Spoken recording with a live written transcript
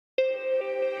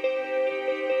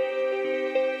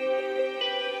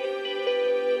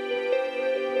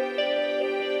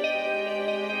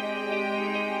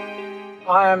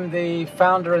I am the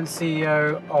founder and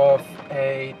CEO of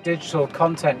a digital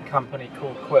content company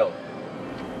called Quill.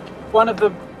 One of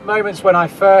the moments when I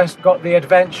first got the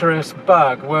adventurous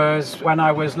bug was when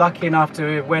I was lucky enough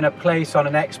to win a place on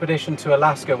an expedition to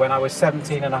Alaska when I was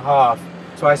 17 and a half.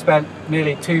 So I spent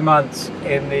nearly 2 months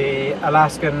in the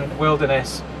Alaskan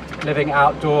wilderness living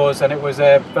outdoors, and it was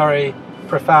a very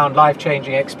profound,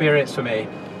 life-changing experience for me.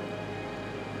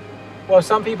 Well,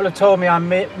 some people have told me I'm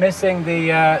missing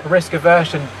the risk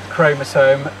aversion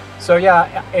chromosome. So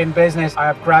yeah, in business I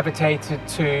have gravitated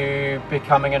to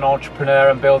becoming an entrepreneur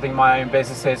and building my own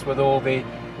businesses with all the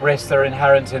risks that are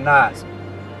inherent in that.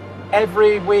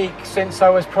 Every week since I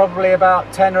was probably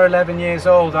about 10 or 11 years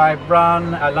old, I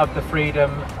run. I love the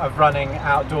freedom of running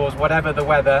outdoors, whatever the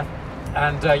weather.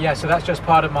 And yeah, so that's just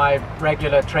part of my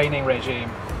regular training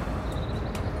regime.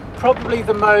 Probably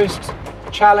the most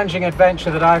challenging adventure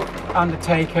that I've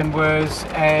undertaken was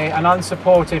an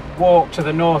unsupported walk to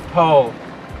the North Pole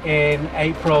in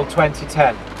April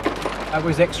 2010. It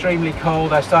was extremely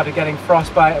cold. I started getting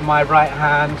frostbite in my right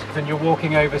hand, and you're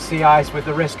walking over sea ice with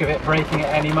the risk of it breaking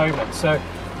at any moment. So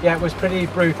yeah, it was pretty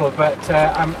brutal, but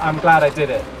I'm glad I did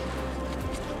it.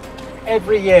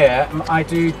 Every year I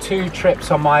do 2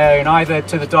 trips on my own, either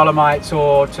to the Dolomites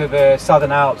or to the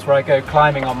Southern Alps, where I go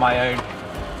climbing on my own.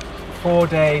 4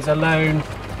 days alone,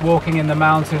 walking in the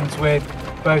mountains with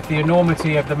both the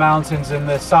enormity of the mountains and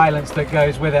the silence that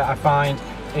goes with it, I find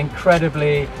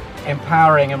incredibly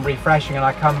empowering and refreshing, and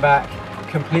I come back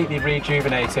completely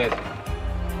rejuvenated.